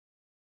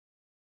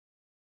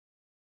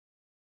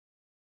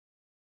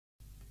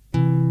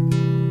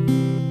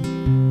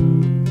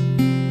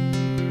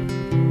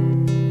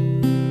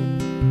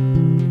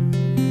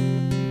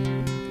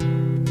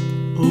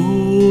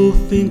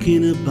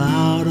thinking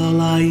about all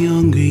our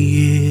younger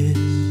years.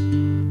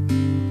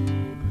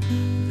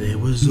 There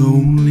was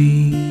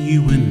only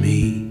you and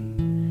me.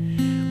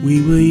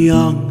 We were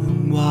young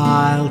and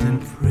wild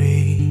and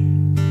free.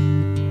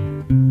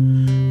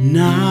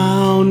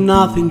 Now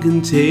nothing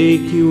can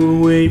take you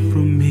away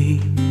from me.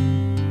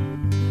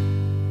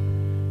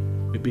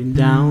 We've been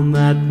down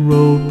that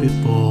road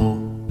before,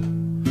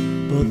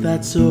 but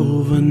that's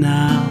over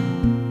now.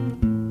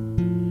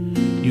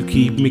 You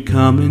keep me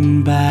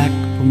coming back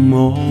for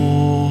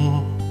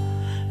more.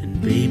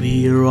 And baby,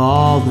 you're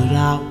all that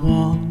I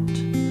want.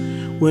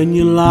 When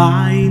you're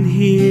lying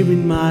here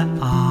in my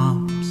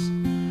arms,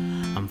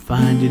 I'm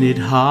finding it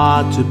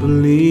hard to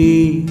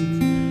believe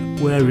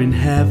we're in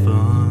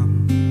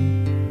heaven.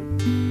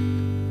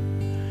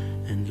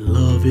 And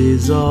love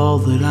is all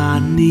that I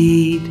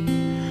need,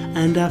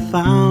 and I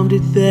found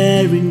it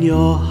there in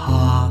your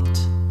heart.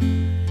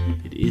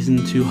 It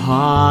isn't too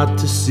hard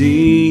to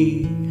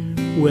see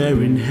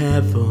we're in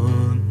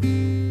heaven.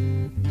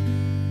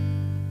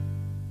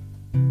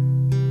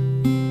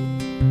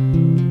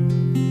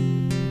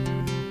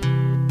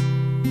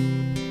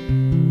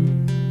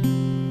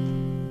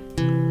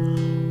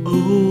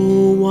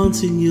 Oh,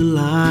 once in your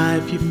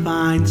life you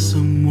find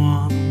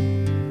someone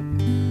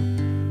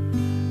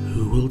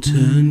who will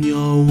turn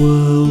your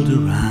world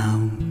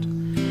around,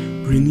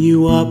 bring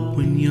you up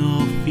when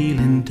you're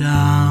feeling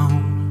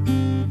down.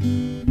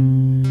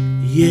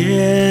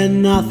 Yeah,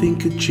 nothing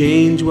could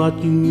change what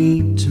you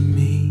mean to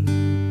me.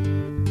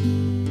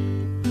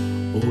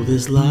 Oh,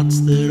 there's lots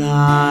that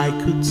I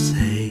could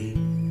say,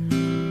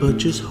 but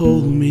just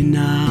hold me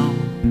now,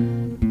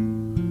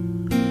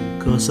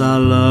 'cause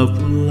our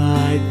love will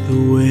light the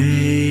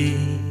way.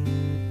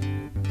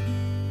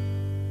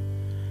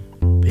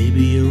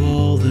 Baby, you're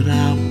all that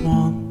I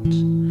want.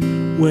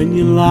 When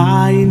you're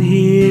lying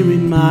here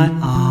in my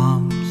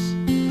arms,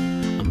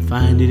 I'm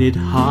finding it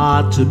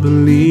hard to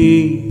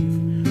believe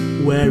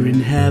we're in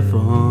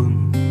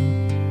heaven.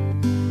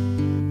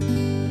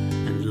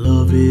 And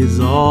love is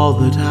all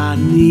that I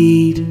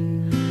need,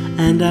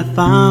 and I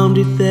found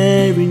it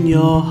there in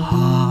your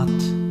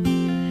heart.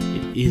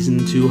 It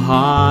isn't too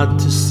hard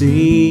to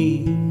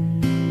see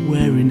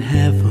we're in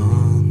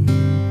heaven.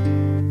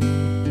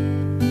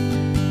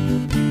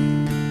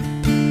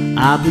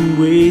 I've been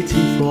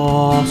waiting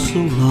for so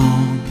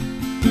long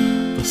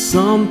for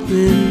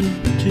something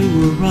to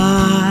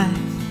arrive,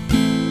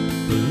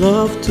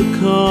 love to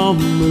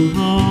come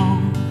along.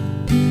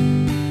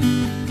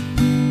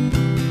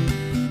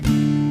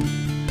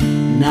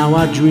 Now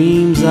our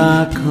dreams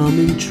are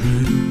coming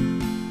true,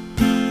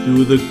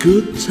 through the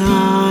good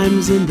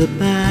times and the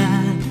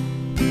bad.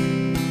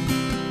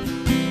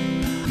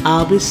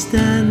 I'll be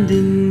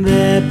standing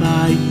there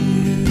by you.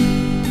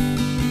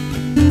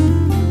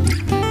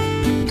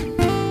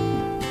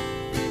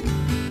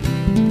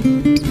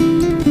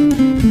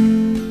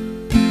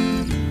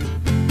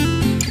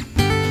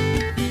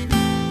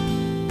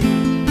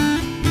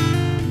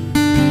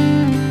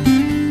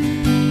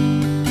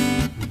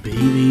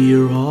 Baby,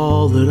 you're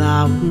all that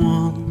I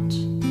want.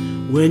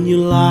 When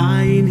you're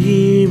lying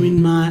here in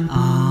my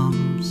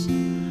arms,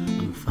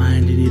 I'm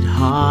finding it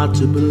hard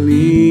to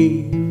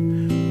believe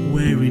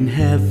we're in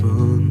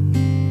heaven.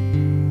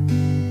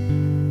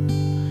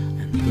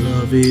 And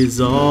love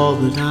is all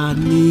that I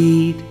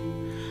need,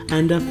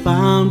 and I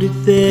found it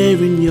there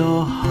in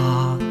your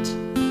heart.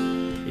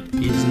 It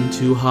isn't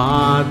too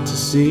hard to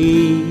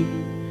see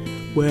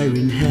we're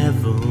in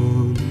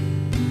heaven.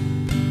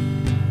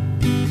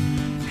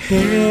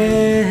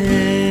 Heaven,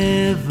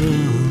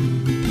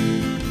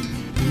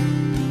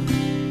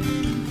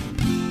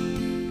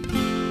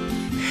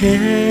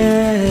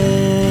 heaven,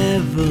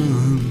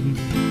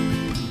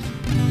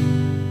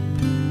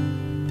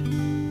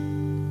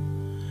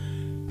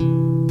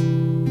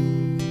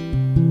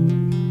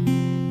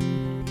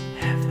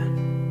 heaven.